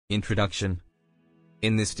Introduction.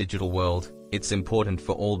 In this digital world, it's important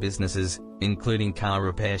for all businesses, including car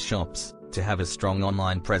repair shops, to have a strong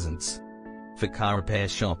online presence. For car repair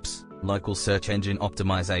shops, local search engine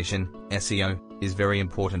optimization, SEO, is very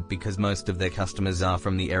important because most of their customers are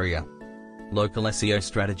from the area. Local SEO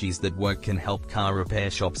strategies that work can help car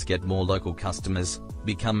repair shops get more local customers,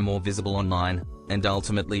 become more visible online, and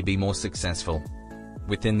ultimately be more successful.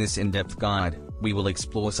 Within this in-depth guide, we will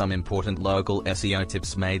explore some important local SEO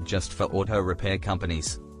tips made just for auto repair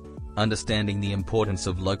companies. Understanding the importance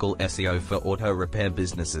of local SEO for auto repair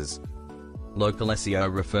businesses. Local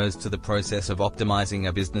SEO refers to the process of optimizing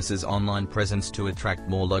a business's online presence to attract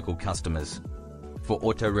more local customers. For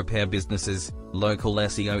auto repair businesses, local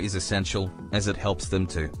SEO is essential, as it helps them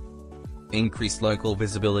to increase local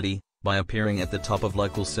visibility. By appearing at the top of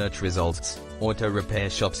local search results, auto repair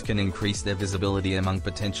shops can increase their visibility among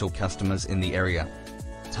potential customers in the area.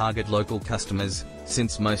 Target local customers.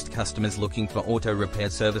 Since most customers looking for auto repair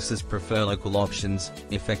services prefer local options,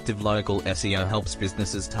 effective local SEO helps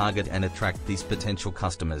businesses target and attract these potential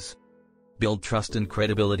customers. Build trust and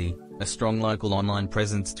credibility. A strong local online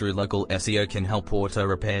presence through local SEO can help auto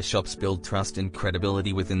repair shops build trust and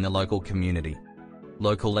credibility within the local community.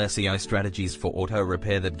 Local SEO strategies for auto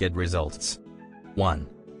repair that get results. 1.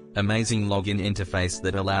 Amazing login interface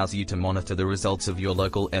that allows you to monitor the results of your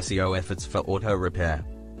local SEO efforts for auto repair.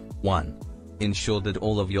 1. Ensure that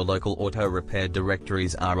all of your local auto repair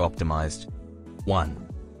directories are optimized. 1.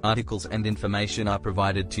 Articles and information are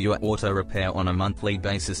provided to your auto repair on a monthly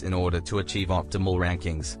basis in order to achieve optimal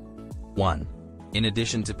rankings. 1. In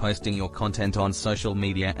addition to posting your content on social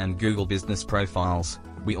media and Google business profiles,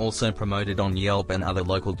 we also promote it on Yelp and other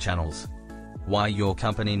local channels. Why your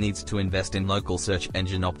company needs to invest in local search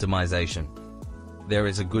engine optimization. There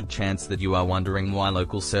is a good chance that you are wondering why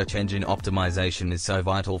local search engine optimization is so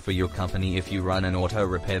vital for your company if you run an auto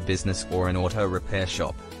repair business or an auto repair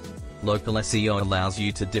shop. Local SEO allows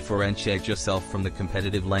you to differentiate yourself from the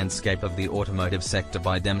competitive landscape of the automotive sector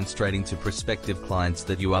by demonstrating to prospective clients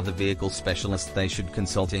that you are the vehicle specialist they should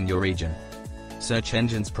consult in your region. Search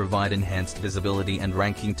engines provide enhanced visibility and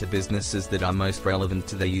ranking to businesses that are most relevant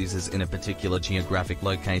to their users in a particular geographic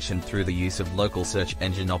location through the use of local search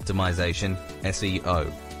engine optimization,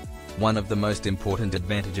 SEO. One of the most important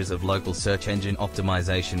advantages of local search engine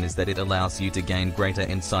optimization is that it allows you to gain greater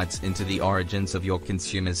insights into the origins of your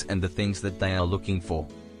consumers and the things that they are looking for.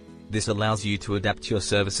 This allows you to adapt your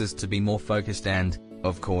services to be more focused and,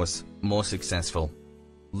 of course, more successful.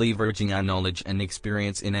 Leveraging our knowledge and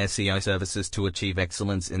experience in SEO services to achieve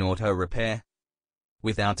excellence in auto repair.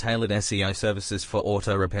 With our tailored SEO services for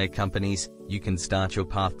auto repair companies, you can start your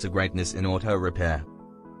path to greatness in auto repair.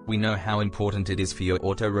 We know how important it is for your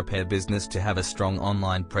auto repair business to have a strong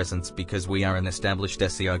online presence because we are an established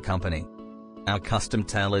SEO company. Our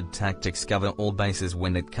custom-tailored tactics cover all bases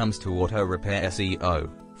when it comes to auto repair SEO,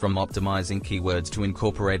 from optimizing keywords to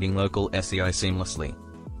incorporating local SEO seamlessly.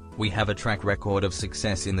 We have a track record of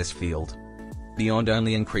success in this field. Beyond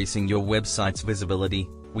only increasing your website's visibility,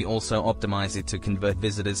 we also optimize it to convert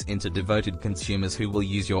visitors into devoted consumers who will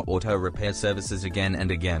use your auto repair services again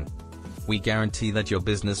and again. We guarantee that your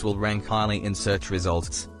business will rank highly in search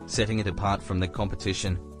results, setting it apart from the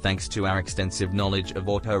competition, thanks to our extensive knowledge of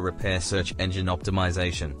auto repair search engine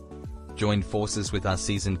optimization. Join forces with our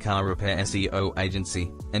seasoned car repair SEO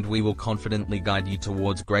agency, and we will confidently guide you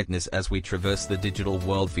towards greatness as we traverse the digital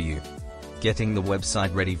world for you. Getting the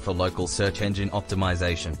website ready for local search engine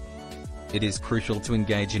optimization. It is crucial to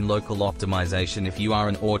engage in local optimization if you are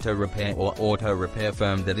an auto repair or auto repair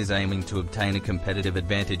firm that is aiming to obtain a competitive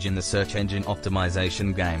advantage in the search engine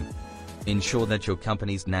optimization game. Ensure that your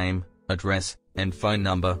company's name, address, and phone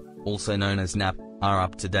number, also known as NAP, are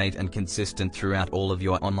up to date and consistent throughout all of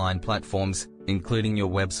your online platforms, including your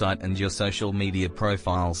website and your social media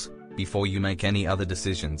profiles, before you make any other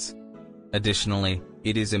decisions. Additionally,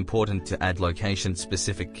 it is important to add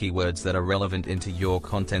location-specific keywords that are relevant into your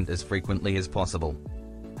content as frequently as possible.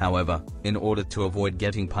 However, in order to avoid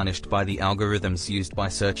getting punished by the algorithms used by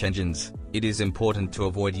search engines, it is important to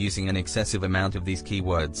avoid using an excessive amount of these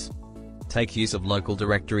keywords. Take use of local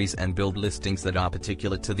directories and build listings that are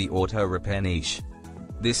particular to the auto repair niche.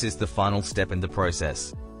 This is the final step in the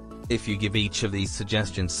process. If you give each of these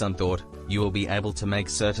suggestions some thought, you will be able to make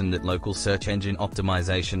certain that local search engine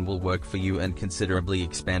optimization will work for you and considerably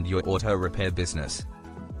expand your auto repair business.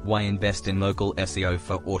 Why invest in local SEO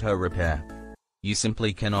for auto repair? You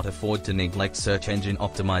simply cannot afford to neglect search engine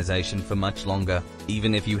optimization for much longer,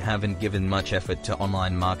 even if you haven't given much effort to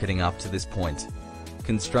online marketing up to this point.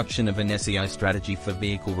 Construction of an SEO strategy for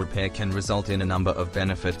vehicle repair can result in a number of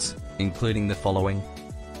benefits, including the following.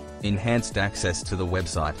 Enhanced access to the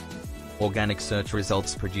website. Organic search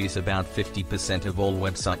results produce about 50% of all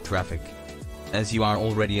website traffic. As you are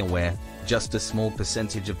already aware, just a small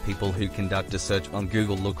percentage of people who conduct a search on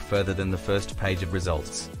Google look further than the first page of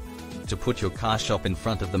results. To put your car shop in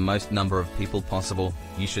front of the most number of people possible,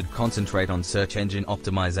 you should concentrate on search engine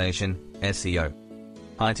optimization, SEO.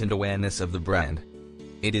 Heightened awareness of the brand.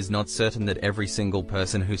 It is not certain that every single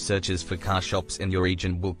person who searches for car shops in your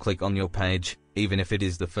region will click on your page, even if it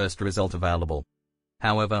is the first result available.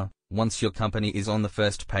 However, once your company is on the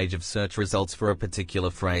first page of search results for a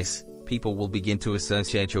particular phrase, people will begin to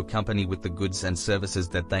associate your company with the goods and services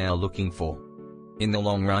that they are looking for. In the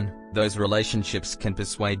long run, those relationships can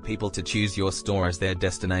persuade people to choose your store as their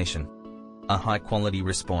destination. A high-quality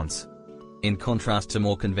response. In contrast to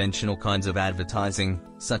more conventional kinds of advertising,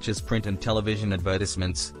 such as print and television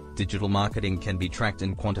advertisements, digital marketing can be tracked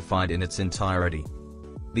and quantified in its entirety.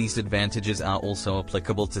 These advantages are also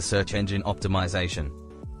applicable to search engine optimization.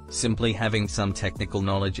 Simply having some technical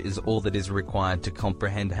knowledge is all that is required to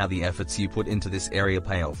comprehend how the efforts you put into this area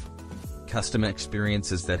pay off. Customer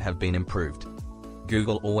experiences that have been improved.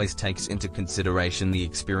 Google always takes into consideration the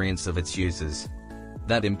experience of its users.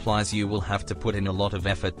 That implies you will have to put in a lot of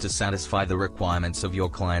effort to satisfy the requirements of your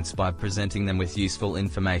clients by presenting them with useful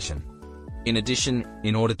information. In addition,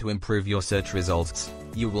 in order to improve your search results,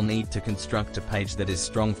 you will need to construct a page that is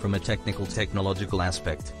strong from a technological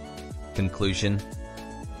aspect. Conclusion.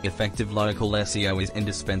 Effective local SEO is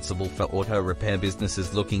indispensable for auto repair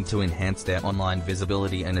businesses looking to enhance their online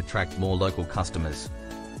visibility and attract more local customers.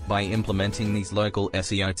 By implementing these local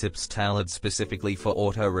SEO tips tailored specifically for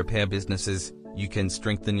auto repair businesses, you can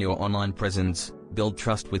strengthen your online presence, build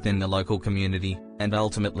trust within the local community, and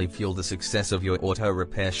ultimately fuel the success of your auto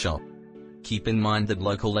repair shop. Keep in mind that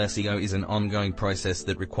local SEO is an ongoing process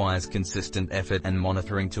that requires consistent effort and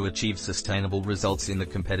monitoring to achieve sustainable results in the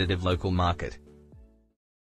competitive local market.